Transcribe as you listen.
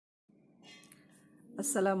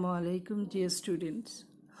Assalamu alaikum, dear students.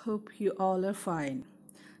 Hope you all are fine.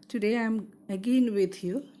 Today I am again with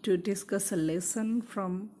you to discuss a lesson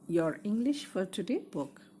from your English for Today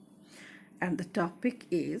book. And the topic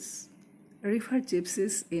is River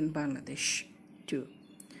Gypsies in Bangladesh 2.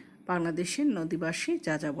 Bangladeshin Nodibashi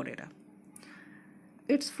Jajaborera.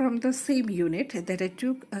 It's from the same unit that I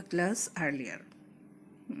took a class earlier.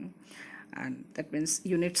 And that means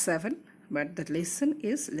unit 7, but the lesson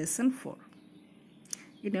is lesson 4.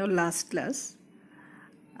 In your last class,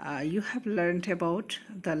 you have learned about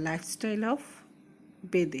the lifestyle of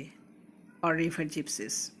Bede or river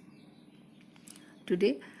gypsies.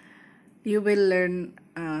 Today, you will learn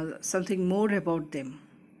something more about them,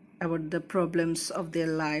 about the problems of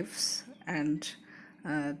their lives, and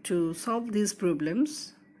to solve these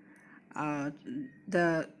problems,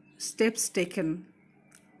 the steps taken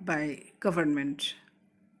by government.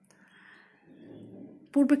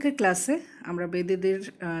 পূর্বেকার ক্লাসে আমরা বেদেদের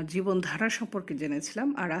জীবনধারা সম্পর্কে জেনেছিলাম,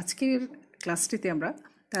 আর আজকের ক্লাসটিতে আমরা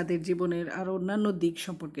তাদের জীবনের আরও অন্যান্য দিক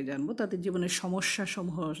সম্পর্কে জানব, তাদের জীবনের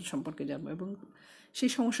সমস্যাসমূহ সম্পর্কে জানব এবং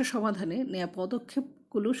সেই সমস্যা সমাধানে নেওয়া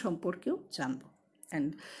পদক্ষেপগুলো সম্পর্কেও জানব। And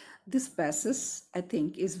this passage I think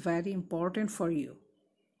is very important for you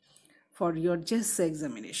for your JSC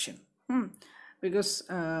examination. Because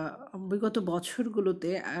বিগত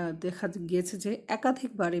বছরগুলোতে দেখা গিয়েছে যে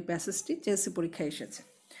একাধিকবার এই প্যাসেজটি জেএসসি পরীক্ষায় এসেছে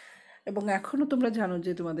এবং এখনও তোমরা জানো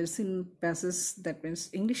যে তোমাদের seen passage, that means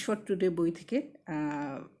English for today বই থেকে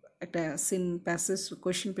একটা সিন প্যাসেজ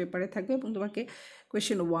কোয়েশ্চেন পেপারে থাকবে এবং তোমাকে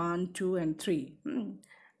কোয়েশ্চেন 1, 2 and 3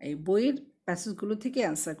 এই বইয়ের প্যাসেজগুলো থেকে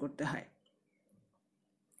অ্যান্সার করতে হয়।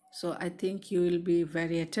 So I think you will be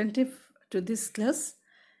very attentive to this class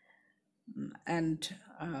and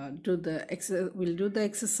we'll do the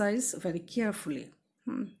exercise very carefully.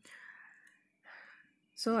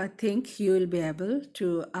 So I think you will be able to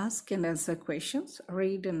ask and answer questions,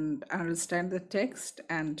 read and understand the text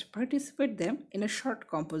and participate them in a short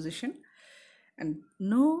composition and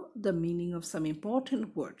know the meaning of some important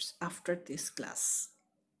words after this class.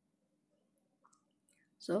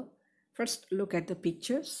 So first look at the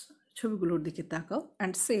pictures, ছবিগুলোর দিকে তাকাও,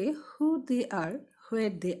 and say who they are,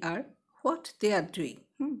 where they are, what they are doing.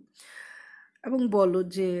 এবং বলো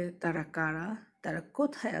যে তারা কারা, তারা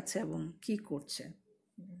কোথায় আছে এবং কি করছে।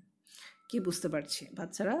 কি বুঝতে পারছি,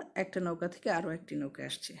 বাচ্চারা একটা নৌকা থেকে আরও একটি নৌকা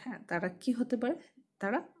আসছে। হ্যাঁ, তারা কি হতে পারে?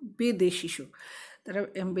 তারা বেদে শিশু। তারা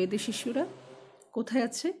বেদে শিশুরা কোথায়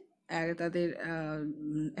আছে? তাদের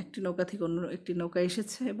একটি নৌকা থেকে অন্য একটি নৌকা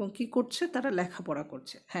এসেছে এবং কি করছে? তারা লেখাপড়া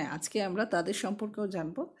করছে। হ্যাঁ, আজকে আমরা তাদের সম্পর্কেও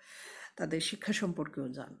জানবো, তাদের শিক্ষা সম্পর্কেও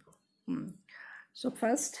জানবো। সো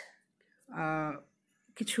ফার্স্ট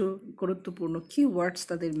কিছু গুরুত্বপূর্ণ কিওয়ার্ডস,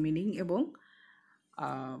 তাদের মিনিং এবং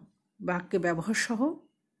বাক্যে ব্যবহার সহ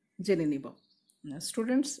জেনে নিব।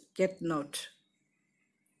 Students gate note.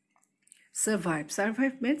 Survive,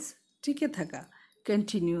 survive means টিকে থাকা,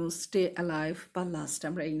 কন্টিনিউ, স্টে অ্যালাইভ বা লাস্ট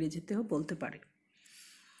আমরা ইংরেজিতেও বলতে পারি।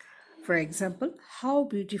 For example, how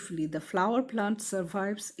beautifully the flower plant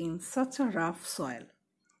সার্ভাইভস in such a rough soil.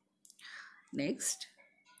 Next,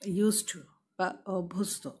 use to বা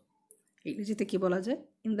অভ্যস্ত, ইংরেজিতে কি বলা যায়?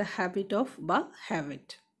 ইন দ্য হ্যাবিট অফ বা habit.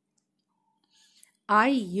 I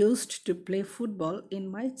used to play football in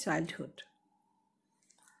my childhood.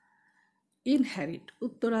 Inherit,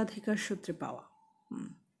 উত্তরাধিকার সূত্রে পাওয়া।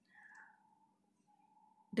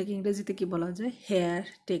 এটাকে ইংরেজিতে কি বলা যায়? Hair,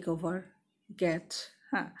 take over, gate.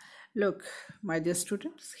 হ্যাঁ, look my dear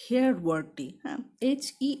students, hair ওয়ার্ডটি, হ্যাঁ,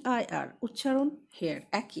 HEIR উচ্চারণ হেয়ার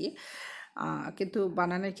একই, কিন্তু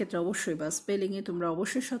বানানের ক্ষেত্রে অবশ্যই বা স্পেলিংয়ে তোমরা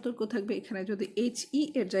অবশ্যই সতর্ক থাকবে। এখানে যদি HE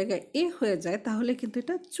এর জায়গায় এ হয়ে যায় তাহলে কিন্তু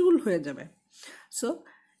এটা চুল হয়ে যাবে। সো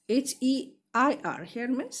HEIR, হেয়ার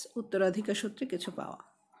মিনস উত্তরাধিকার সূত্রে কিছু পাওয়া।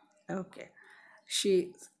 ওকে, she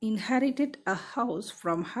inherited a house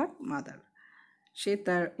from her mother, সে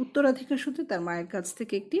তার উত্তরাধিকার সূত্রে তার মায়ের কাছ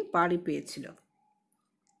থেকে একটি বাড়ি পেয়েছিল।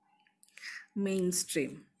 মেইন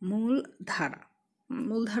স্ট্রিম, মূল ধারা।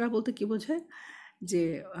 মূল ধারা বলতে কি বোঝায়? যে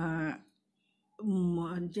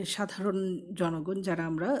যে সাধারণ জনগণ যারা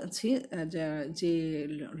আমরা আছি, যে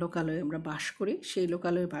লোকালয়ে আমরা বাস করি, সেই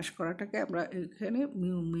লোকালয়ে বাস করাটাকে আমরা এখানে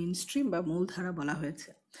মেইন স্ট্রিম বা মূলধারা বলা হয়েছে।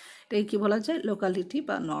 এটাকে কি বলা যায়? লোকালিটি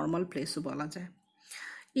বা নর্মাল প্লেসও বলা যায়।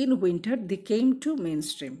 In winter the came to main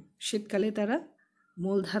stream, শীতকালে তারা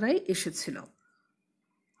মূলধারায় এসেছিল।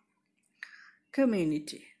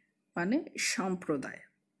 কমিউনিটি মানে সম্প্রদায়।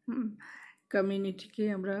 কমিউনিটিকে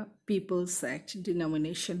আমরা people's act,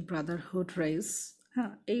 denomination, Brotherhood, race,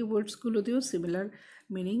 হ্যাঁ, এই ওয়ার্ডসগুলো দিয়েও সিমিলার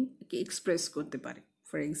মিনিংকে এক্সপ্রেস করতে পারি।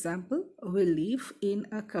 For example, we live in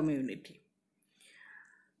a community.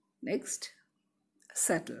 Next,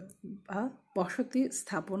 settle বা বসতি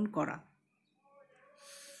স্থাপন করা।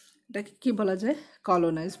 এটাকে কি বলা যায়?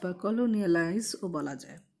 কলোনাইজ বা কলোনিয়ালাইজও বলা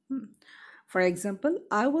যায়। For example,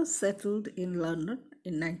 I was settled in London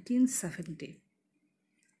in 1970।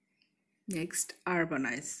 Next,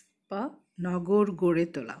 আরবানাইজ বা নগর গড়ে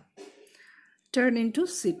তোলা, turn into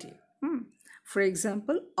city. For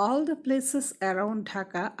example, all the places around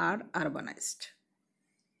Dhaka are urbanized.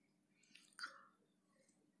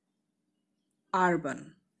 Urban,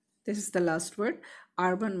 this is the last word.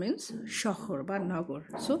 Urban means শহর বা নগর.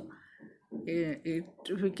 So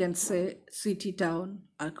we can say city, town,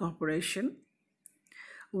 or corporation.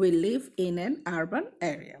 We live in an urban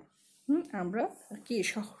area. আমরা কি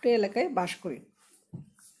শহরে এলাকায় বাস করি.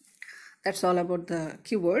 That's all about the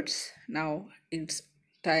keywords. Now it's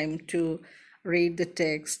time to read the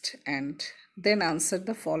text and then answer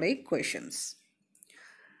the following questions.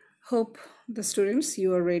 Hope the students you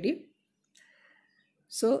are ready.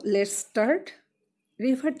 So let's start.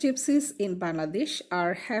 River gypsies in Bangladesh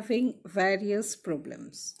are having various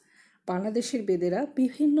problems. বাংলাদেশের বেদেরা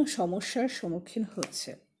বিভিন্ন সমস্যার সম্মুখীন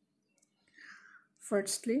হচ্ছে.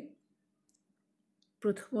 Firstly,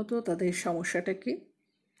 প্রথমত তাদের সমস্যাটা কি?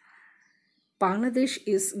 Bangladesh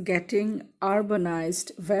is getting urbanized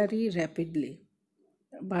very rapidly.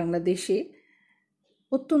 বাংলাদেশে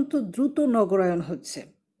অত্যন্ত দ্রুত নগরায়ন হচ্ছে.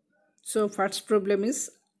 So first problem is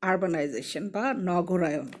urbanization বা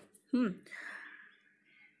নগরায়ন.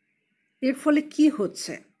 এর ফলে কি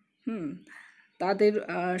হচ্ছে? তাদের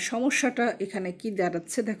সমস্যাটা এখানে কি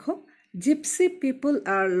দাঁড়াচ্ছে দেখো. Gypsy people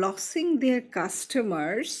are losing their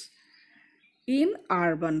customers in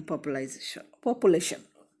urban population.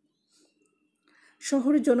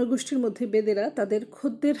 শহরের জনগোষ্ঠীর মধ্যে বেদেরা তাদের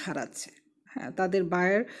খদ্দের হারাচ্ছে. হ্যাঁ, তাদের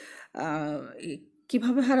বায়ার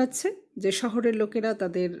কিভাবে হারাচ্ছে? যে শহরের লোকেরা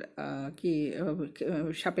তাদের কি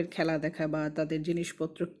সাপের খেলা দেখা বা তাদের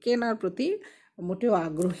জিনিসপত্র কেনার প্রতি মোটেও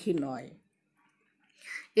আগ্রহী নয়.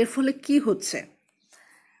 এর ফলে কি হচ্ছে?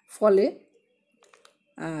 ফলে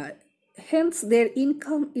hence their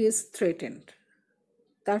income is threatened.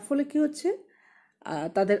 তার ফলে কি হচ্ছে?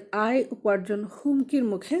 তাদের আয় উপার্জন হুমকির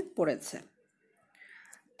মুখে পড়েছে.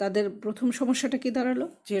 তাদের প্রথম সমস্যাটা কি দাঁড়ালো?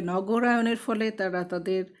 যে নগরায়নের ফলে তারা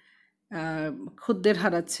তাদের খদ্দের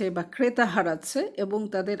হারাচ্ছে বা ক্রেতা হারাচ্ছে এবং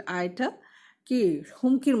তাদের আয়টা কি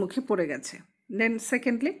হুমকির মুখে পড়ে গেছে. দেন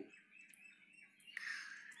secondly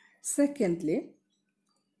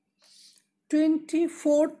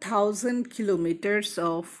 24,000 kilometers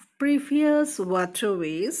of previous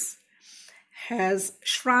waterways has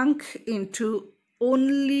shrunk into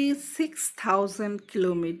only 6,000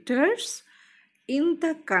 kilometers in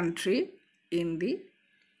the country in the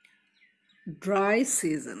dry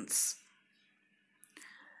seasons.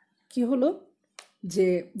 কি হলো? যে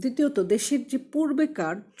দ্বিতীয়ত দেশের যে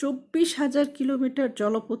পূর্বেকার 24,000 কিলোমিটার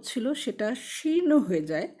জলপথ ছিল সেটা শীর্ণ হয়ে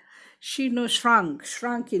যায়.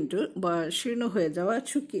 shrunk into বা শীর্ণ হয়ে যাওয়া,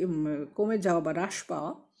 কমে যাওয়া বা হ্রাস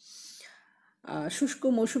পাওয়া, শুষ্ক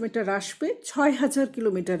মৌসুমিটা হ্রাস পেয়ে 6,000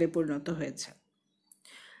 কিলোমিটারে পরিণত হয়েছে.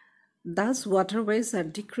 Thus waterways are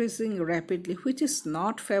decreasing rapidly, which is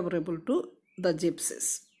not favorable to the gypsies.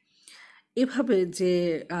 এভাবে যে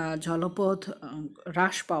জলপথ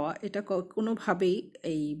হ্রাস পাওয়া এটা কোনোভাবেই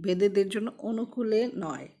এই বেদেদের জন্য অনুকূলে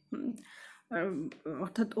নয়.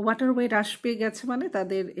 অর্থাৎ ওয়াটারওয়ে হ্রাস পেয়ে গেছে মানে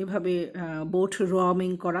তাদের এভাবে বোট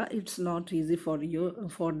রোয়ামিং করা it's not easy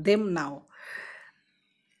for them now.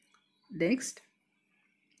 Next,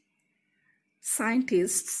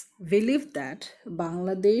 scientists believe that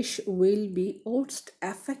Bangladesh will be most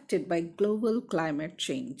affected by global climate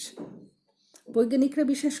change. বৈজ্ঞানিকরা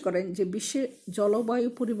বিশ্বাস করেন যে বিশ্বে জলবায়ু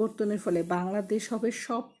পরিবর্তনের ফলে বাংলাদেশ হবে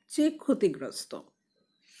সবচেয়ে ক্ষতিগ্রস্ত.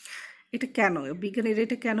 এটা কেন? বিজ্ঞানীরা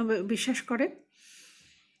এটা কেন বিশ্বাস করে?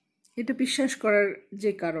 এটা বিশ্বাস করার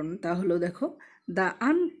যে কারণ তা হলো দেখো, the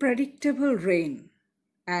unpredictable rain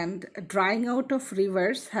and drying out of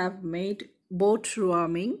rivers have made boat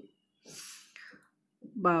rowing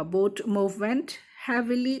বা boat movement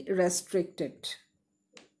heavily restricted.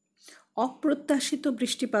 অপ্রত্যাশিত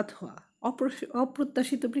বৃষ্টিপাত হওয়া.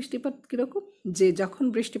 অপ্রত্যাশিত বৃষ্টিপাত কীরকম? যে যখন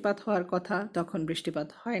বৃষ্টিপাত হওয়ার কথা তখন বৃষ্টিপাত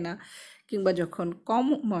হয় না, কিংবা যখন কম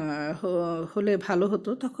হলে ভালো হতো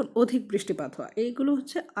তখন অধিক বৃষ্টিপাত হওয়া, এইগুলো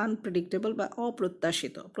হচ্ছে আনপ্রেডিক্টেবল বা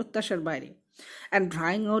অপ্রত্যাশিত, প্রত্যাশার বাইরে. And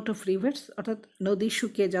drawing out of rivers, অর্থাৎ নদী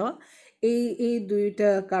শুকিয়ে যাওয়া. এই দুইটা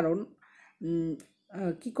কারণ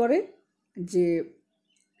কি করে? যে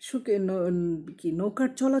কি নৌকার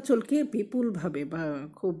চলাচলকে বিপুলভাবে বা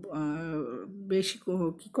খুব বেশি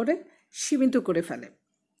কি করে সীমিত করে ফেলে.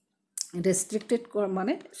 রেস্ট্রিক্টেড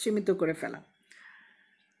মানে সীমিত করে ফেলা.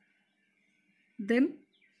 Then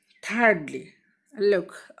thirdly,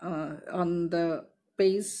 look on the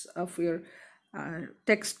page of your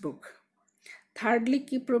textbook. Thirdly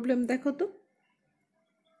কি প্রবলেম দেখো তো।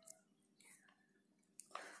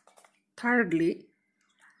 Thirdly,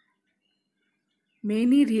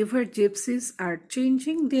 many river gypsies are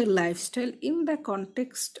changing their lifestyle in the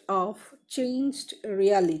context of changed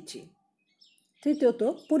reality. তৃতীয়ত,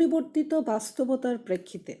 পরিবর্তিত বাস্তবতার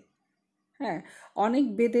প্রেক্ষিতে। হ্যাঁ, অনেক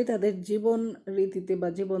বেদে তাদের জীবন রীতিতে বা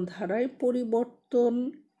জীবনধারায় পরিবর্তন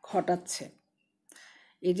ঘটাচ্ছে।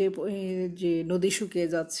 এই যে নদী শুকিয়ে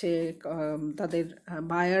যাচ্ছে, তাদের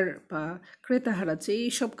বায়ার বা ক্রেতা হারাচ্ছে,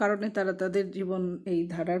 এইসব কারণে তারা তাদের জীবন এই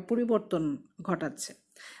ধারার পরিবর্তন ঘটাচ্ছে।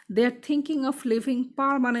 দে are thinking of living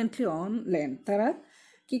permanently on land. তারা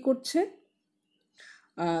কি করছে?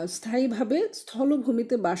 স্থায়ীভাবে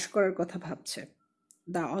স্থলভূমিতে বাস করার কথা ভাবছে।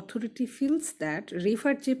 The authority feels that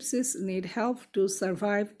river gypsies need help to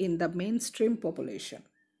survive in the mainstream population.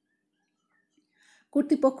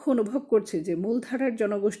 কর্তৃপক্ষ অনুভব করছে যে মূলধারার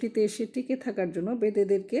জনগোষ্ঠীতে এসে টিকে থাকার জন্য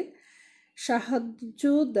বেদেদেরকে সাহায্য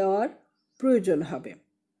দেওয়ার প্রয়োজন হবে।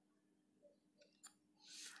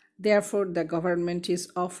 Therefore, the government is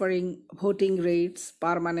offering voting rates,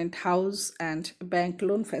 permanent house and bank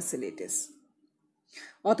loan facilities.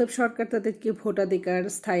 অতএব সরকার তাদেরকে ভোটাধিকার,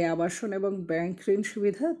 স্থায়ী আবাসন এবং ব্যাংক ঋণ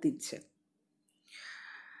সুবিধা দিচ্ছে।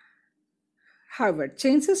 However,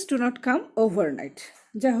 changes do not come overnight.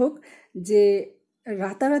 যাই হোক, যে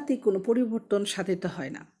রাতারাতি কোনো পরিবর্তন সাধিত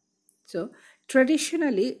হয় না। So,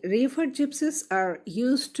 traditionally, river gypsies are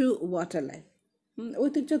used to water life.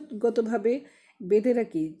 ঐতিহ্যগতভাবে বেদেরা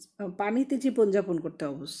কি পানিতে জীবনযাপন করতে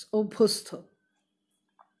অভ্যস্ত।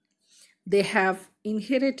 They have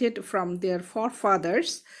inherited from their forefathers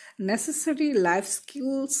necessary life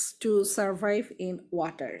skills to survive in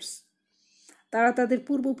waters. তারা তাদের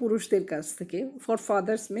পূর্বপুরুষদের কাছ থেকে, ফর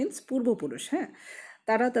ফাদার্স মিন্স পূর্বপুরুষ, হ্যাঁ,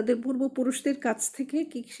 তারা তাদের পূর্বপুরুষদের কাছ থেকে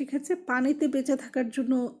কি শিখেছে? পানিতে বেঁচে থাকার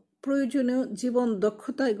জন্য প্রয়োজনীয় জীবন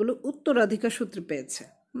দক্ষতা, এগুলো উত্তরাধিকার সূত্রে পেয়েছে।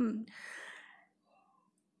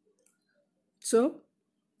 So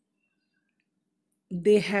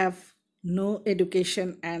they have no education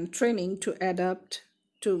and training to adapt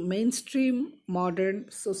to mainstream modern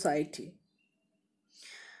society.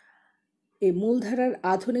 এই মূলধারার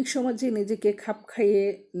আধুনিক সমাজে নিজেকে খাপ খাইয়ে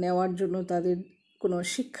নেওয়ার জন্য তাদের কোনো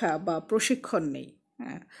শিক্ষা বা প্রশিক্ষণ নেই।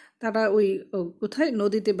 হ্যাঁ, তারা ওই কোথায়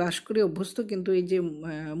নদীতে বাস করে অভ্যস্ত, কিন্তু এই যে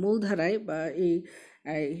মূলধারায় বা এই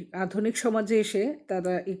আধুনিক সমাজে এসে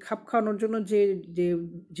তারা এই খাপ খাওয়ানোর জন্য যে যে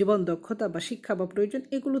জীবন দক্ষতা বা শিক্ষা বা প্রয়োজন,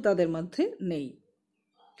 এগুলো তাদের মধ্যে নেই।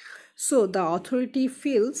 So the authority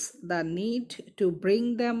feels the need to bring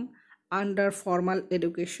them under formal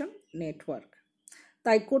education network.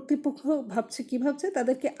 তাই কর্তৃপক্ষ ভাবছে, কি ভাবছে?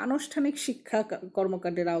 তাদেরকে আনুষ্ঠানিক শিক্ষা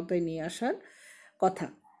কর্মকাণ্ডের আওতায় নিয়ে আসার কথা।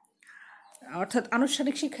 অর্থাৎ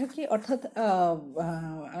আনুষ্ঠানিক শিক্ষা কি? অর্থাৎ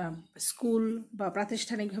স্কুল বা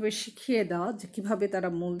প্রাতিষ্ঠানিকভাবে শিখিয়ে দেওয়া যে কীভাবে তারা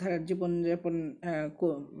মূলধারার জীবনযাপন,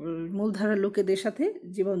 মূলধারার লোকেদের সাথে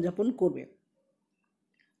জীবনযাপন করবে।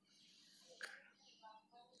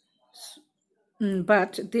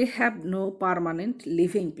 But they have no permanent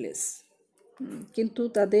living place. কিন্তু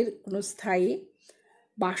তাদের কোনো স্থায়ী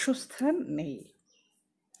বাসস্থান নেই।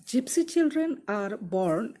 Gypsy children are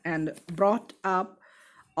born and brought up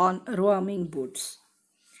on roaming boats.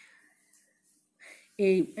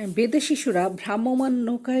 এই বেদে শিশুরা ভ্রাম্যমাণ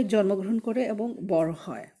নৌকায় জন্মগ্রহণ করে এবং বড়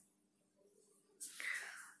হয়।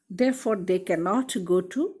 Therefore, they cannot go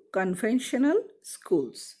to conventional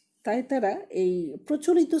schools. তাই তারা এই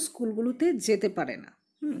প্রচলিত স্কুলগুলোতে যেতে পারে না।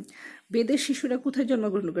 বেদের শিশুরা কোথায়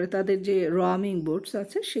জন্মগ্রহণ করে? তাদের যে রোয়ামিং বোটস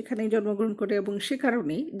আছে সেখানেই জন্মগ্রহণ করে, এবং সে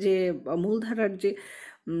কারণেই যে মূলধারার যে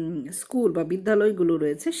স্কুল বা বিদ্যালয়গুলো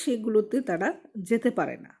রয়েছে সেগুলোতে তারা যেতে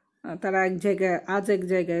পারে না। তারা এক জায়গায়, আজ এক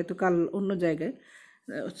জায়গায় তো কাল অন্য জায়গায়।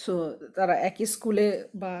 সো তারা একই স্কুলে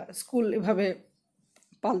বা স্কুল এভাবে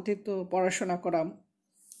পাল্টে তো পড়াশোনা করা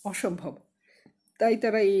অসম্ভব। তাই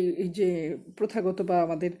তারা এই যে প্রথাগত বা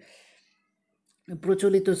আমাদের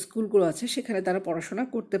প্রচলিত স্কুলগুলো আছে সেখানে তারা পড়াশোনা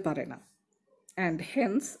করতে পারে না। And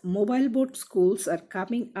hence mobile boat schools are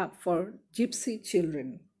coming up for gypsy children.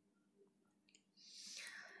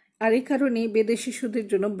 আর এই কারণে বেদে শিশুদের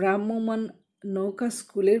জন্য ভ্রাম্যমাণ নৌকা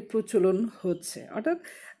স্কুলের প্রচলন হচ্ছে। অর্থাৎ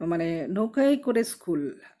মানে নৌকায় করে স্কুল,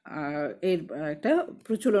 এর একটা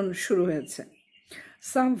প্রচলন শুরু হয়েছে।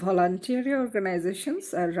 Some voluntary organizations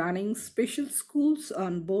are running special schools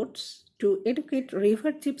on boats to educate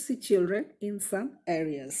river gypsy children in some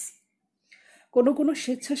areas. কোনো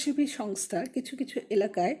স্বেচ্ছাসেবী সংস্থা কিছু কিছু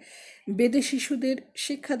এলাকায় বেদে শিশুদের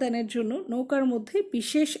শিক্ষাদানের জন্য নৌকার মধ্যে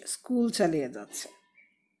বিশেষ স্কুল চালিয়ে যাচ্ছে।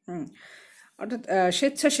 অর্থাৎ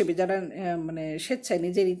স্বেচ্ছাসেবী যারা মানে স্বেচ্ছায়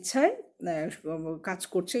নিজের ইচ্ছায় কাজ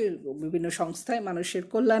করছে বিভিন্ন সংস্থায় মানুষের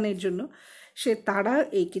কল্যাণের জন্য, তারা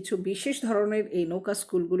এই কিছু বিশেষ ধরনের এই নৌকা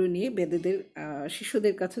স্কুলগুলো নিয়ে বেদেদের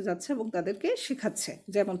শিশুদের কাছে যাচ্ছে এবং তাদেরকে শেখাচ্ছে,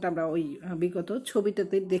 যেমনটা আমরা ওই বিগত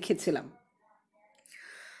ছবিটাতে দেখেছিলাম।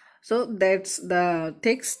 So that's the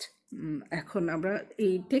text. এখন আমরা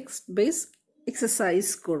এই টেক্সট বেস এক্সারসাইজ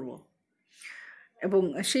করব, এবং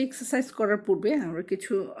সেই এক্সারসাইজ করার পূর্বে আমরা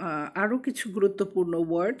আরও কিছু গুরুত্বপূর্ণ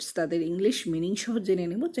ওয়ার্ডস তাদের ইংলিশ মিনিং সহ জেনে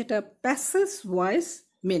নেব, যেটা প্যাসেজ ওয়াইজ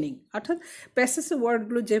মিনিং, অর্থাৎ প্যাসেজের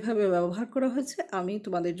ওয়ার্ডগুলো যেভাবে ব্যবহার করা হয়েছে আমি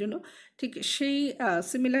তোমাদের জন্য ঠিক সেই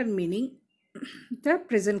সিমিলার মিনিংটা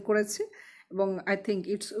প্রেজেন্ট করেছি, এবং I think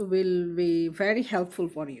it's will be very helpful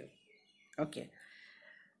for you. Okay,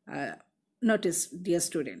 notice, dear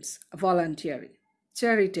students: voluntary,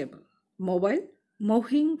 charitable, mobile,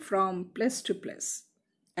 moving from place to place,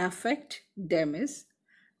 affect, damage,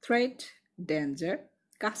 threat, danger,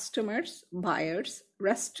 customers, buyers,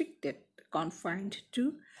 restricted, confined to,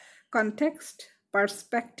 context,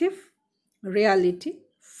 perspective, reality,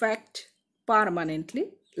 fact, permanently,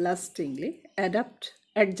 lastingly, adapt,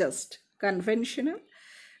 adjust, conventional,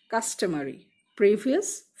 customary, previous,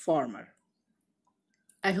 former.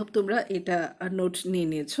 I hope তোমরা এটা note নিয়ে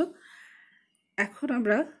নিয়েছো। এখন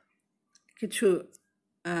আমরা কিছু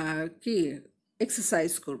কি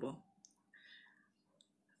exercise করব।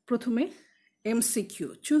 প্রথমে MCQ,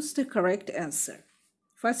 choose the correct answer.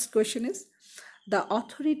 First question is, the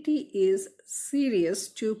authority is serious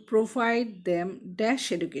to provide them dash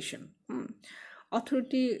education.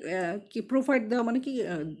 Authority কি প্রোভাইড দেওয়া মানে কি,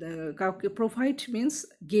 কাউকে প্রোভাইড মিন্স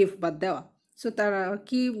গিভ বা দেওয়া। সো তারা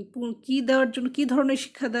কি দেওয়ার জন্য, কি ধরনের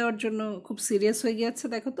শিক্ষা দেওয়ার জন্য খুব সিরিয়াস হয়ে গিয়েছে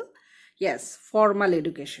দেখো তো। Yes, formal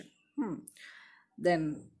education. Then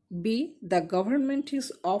B, the government is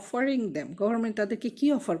offering them. Government তাদেরকে কি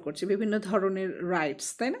অফার করছে? বিভিন্ন ধরনের রাইটস,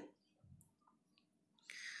 তাই না?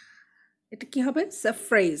 এটা কি হবে?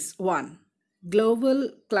 Phrase one, global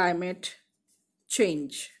climate change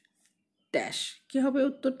dash. কি হবে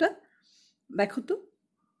উত্তরটা দেখো তো।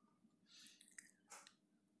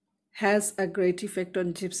 Has a great effect on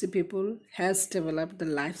gypsy people, has developed the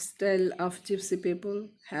lifestyle of gypsy people,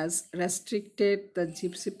 has restricted the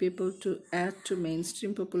gypsy people to add to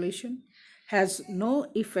mainstream population, has no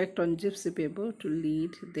effect on gypsy people to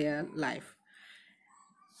lead their life.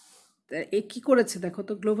 এ কি করেছে দেখো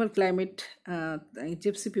তো, global climate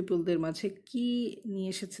gypsy পিপলদের মাঝে কি নিয়ে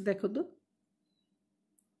এসেছে দেখো তো।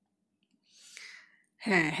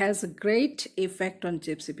 হ্যাঁ, has a great effect on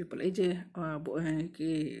gypsy people. এই যে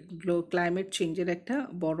ক্লাইমেট চেঞ্জের একটা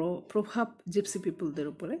বড় প্রভাব জিপসি পিপলদের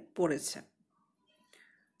উপরে পড়েছে।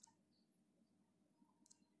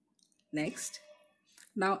 Next,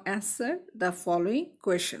 now answer the following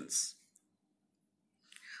questions.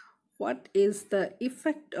 What is the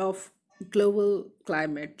effect of global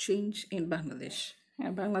climate change in Bangladesh?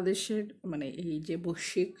 হ্যাঁ, বাংলাদেশের মানে এই যে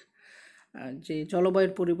বৈশ্বিক যে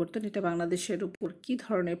জলবায়ুর পরিবর্তন, এটা বাংলাদেশের উপর কি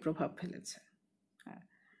ধরনের প্রভাব ফেলেছে?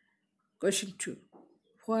 Question two,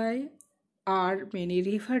 why are many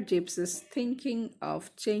river gypsies thinking of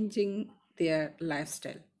changing there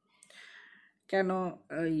lifestyle? কেন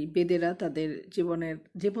এই বেদেরা তাদের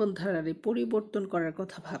জীবনধারারে পরিবর্তন করার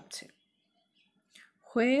কথা ভাবছে?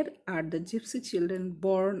 হোয়ার are the gypsy children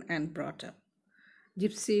born and brought up?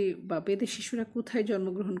 Gypsy বা বেদে শিশুরা কোথায়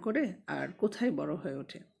জন্মগ্রহণ করে আর কোথায় বড় হয়ে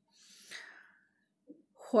ওঠে?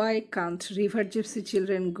 Why Kant river gypsy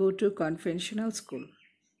children go to conventional school?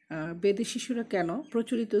 বেদে শিশুরা কেন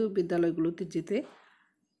প্রচলিত বিদ্যালয়গুলোতে যেতে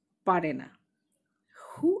পারে না?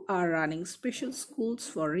 হু আর running special schools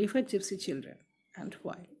for river gypsy children and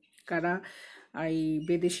why? কারা এই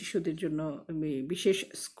বেদে শিশুদের জন্য বিশেষ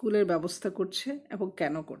স্কুলের ব্যবস্থা করছে এবং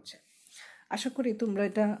কেন করছে? আশা করি তোমরা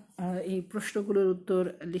এই প্রশ্নগুলোর উত্তর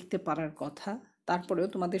লিখতে পারার কথা। তারপরেও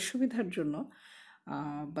তোমাদের সুবিধার জন্য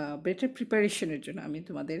বা বেটার প্রিপারেশনের জন্য আমি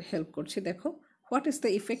তোমাদের হেল্প করছি। দেখো, what is the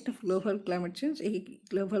effect of global climate change? এই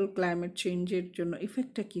গ্লোবাল ক্লাইমেট চেঞ্জের জন্য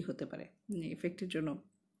ইফেক্টটা কী হতে পারে? ইফেক্টের জন্য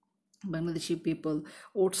বাংলাদেশি পিপল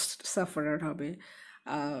ওটস সাফারার হবে,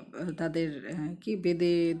 তাদের কি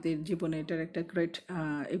বেদেদের জীবনে এটার একটা গ্রেট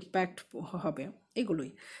ইম্প্যাক্ট হবে,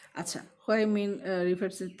 এগুলোই। আচ্ছা, why mean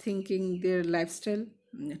refers thinking there lifestyle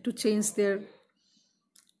to change there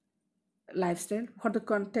lifestyle, what the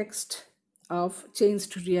context of change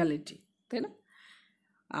to reality, তাই না?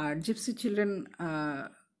 আর gypsy children,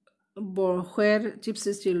 where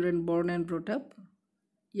gypsy children born and brought up?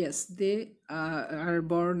 Yes, they are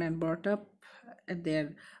born and brought up at their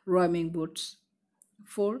roaming boats.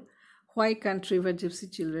 4, why can't river gypsy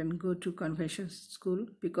children go to convention school?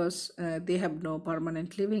 Because they have no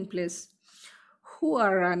permanent living place. Who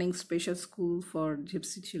are running special school for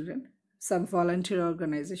gypsy children? Some volunteer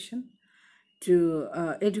organization to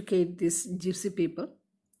educate these gypsy people.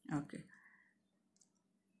 Okay.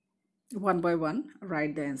 One by one,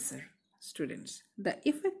 write the answer, students. The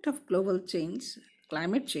effect of global change,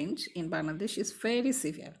 climate change in Bangladesh is very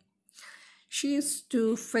severe. She is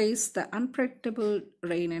to face the unpredictable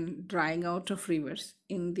rain and drying out of rivers.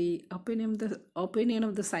 In the opinion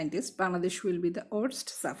of the scientists, Bangladesh will be the worst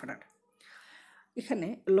sufferer. এখানে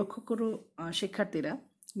লক্ষ্য করো শিক্ষার্থীরা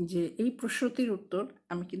যে এই প্রশ্নটির উত্তর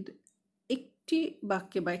আমি কিন্তু একটি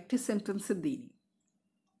বাক্যে বা একটি সেন্টেন্সে দিইনি।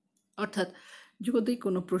 অর্থাৎ যদি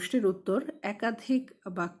কোনো প্রশ্নের উত্তর একাধিক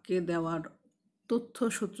বাক্যে দেওয়ার তথ্য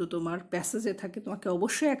সূত্র তোমার প্যাসেজে থাকে, তোমাকে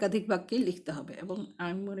অবশ্যই একাধিক বাক্যেই লিখতে হবে। এবং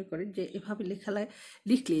আমি মনে করি যে এভাবে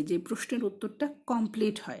লিখলে যে প্রশ্নের উত্তরটা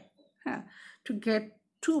কমপ্লিট হয়। হ্যাঁ, to get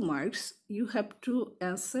 2 marks you have to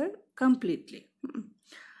answer completely.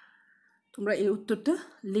 তোমরা এই উত্তরটা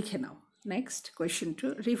লিখে নাও। Next question 2,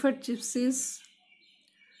 river gypsies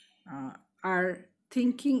are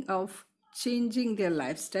thinking of changing their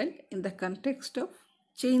lifestyle in the context of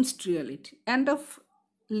changed reality and of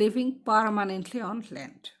living permanently on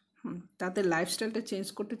land. তাদের লাইফস্টাইলটা change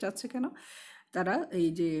করতে চাচ্ছে কেন? তারা এই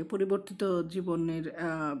যে পরিবর্তিত জীবনের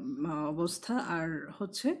অবস্থা আর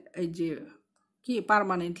হচ্ছে এই যে কি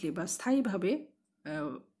পার্মানেন্টলি বা স্থায়ীভাবে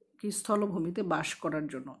কি স্থলভূমিতে বাস করার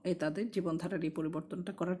জন্য এই তাদের জীবনধারার এই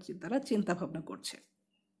পরিবর্তনটা করার তারা চিন্তা ভাবনা করছে।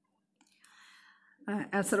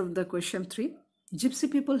 Answer of the question 3, Gypsy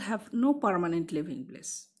people have no permanent living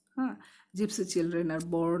place. Gypsy children are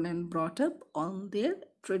born and brought up on their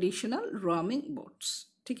traditional roaming boats.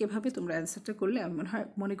 ঠিক এভাবে তোমরা অ্যান্সারটা করলে আমি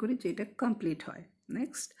মনে করি যে এটা কমপ্লিট হয়।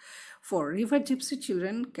 Next, for river gypsy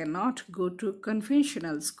children cannot go to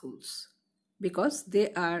conventional schools because they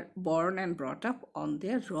are born and brought up on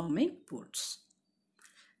their roaming boats.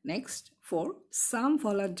 Next, 4, some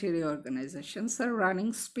voluntary organizations are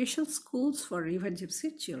running special schools for river gypsy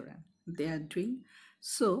children. They are doing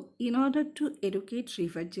so in order to educate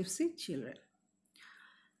river gypsy children.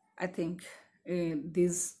 I think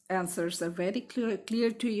these answers are very clear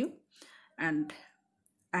to you, and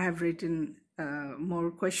I have written more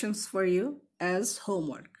questions for you as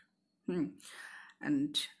homework.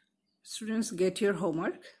 And students, get your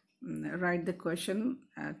homework, write the question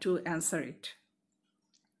to answer it.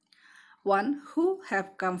 1, who have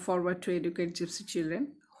come forward to educate gypsy children?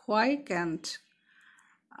 Why can't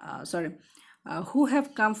who have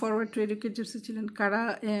come forward to educate gypsy children? কারা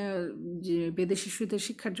যে বেদে শিশুদের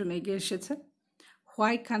শিক্ষার জন্য এগিয়ে এসেছে?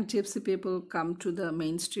 Why can't gypsy people come to the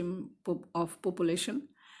mainstream of population?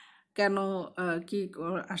 কেন কি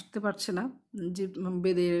আসতে পারছে না যে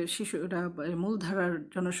বেদের শিশুরা মূলধারার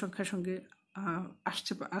জনসংখ্যার সঙ্গে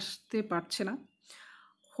আসতে পারছে না?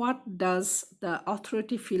 What does the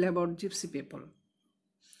authority feel about gypsy people?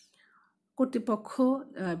 কর্তৃপক্ষ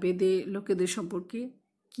বেদে লোকেদের সম্পর্কে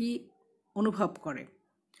কি অনুভব করে?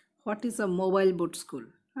 What is a mobile boat school?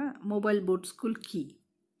 Mobile boat school কি?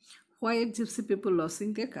 Why are gypsy people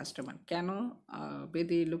losing their customer? কেন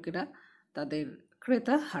বেদে লোকেরা তাদের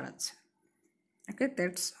ক্রেতা হারাচ্ছে? Okay,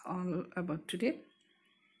 that's all about today.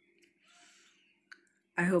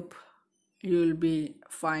 I hope you will be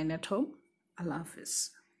fine at home. Allah Hafiz.